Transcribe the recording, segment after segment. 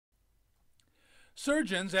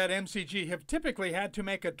Surgeons at MCG have typically had to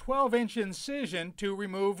make a 12-inch incision to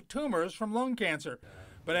remove tumors from lung cancer.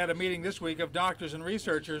 But at a meeting this week of doctors and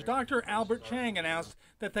researchers, Dr. Albert Chang announced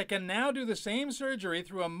that they can now do the same surgery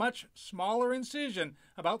through a much smaller incision,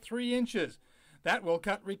 about 3 inches. That will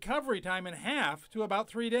cut recovery time in half to about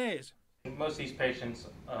 3 days. Most of these patients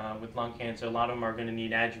with lung cancer, a lot of them are going to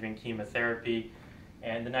need adjuvant chemotherapy.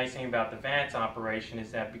 And the nice thing about the VATS operation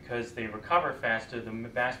is that because they recover faster, the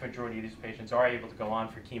vast majority of these patients are able to go on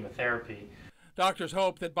for chemotherapy. Doctors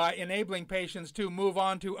hope that by enabling patients to move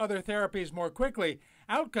on to other therapies more quickly,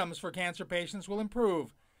 outcomes for cancer patients will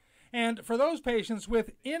improve. And for those patients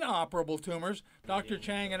with inoperable tumors, Dr.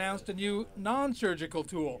 Chang announced a new non-surgical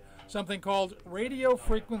tool, something called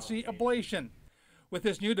radiofrequency ablation. With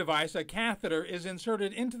this new device, a catheter is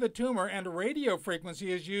inserted into the tumor and radiofrequency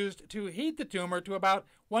is used to heat the tumor to about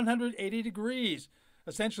 180 degrees,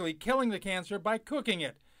 essentially killing the cancer by cooking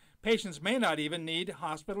it. Patients may not even need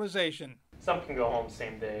hospitalization. Some can go home the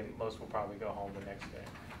same day. Most will probably go home the next day.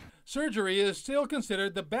 Surgery is still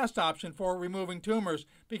considered the best option for removing tumors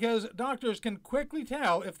because doctors can quickly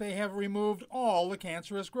tell if they have removed all the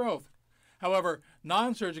cancerous growth. However,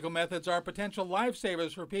 non-surgical methods are potential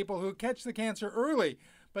lifesavers for people who catch the cancer early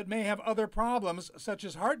but may have other problems such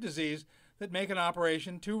as heart disease that make an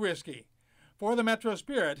operation too risky. For the Metro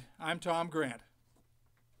Spirit, I'm Tom Grant.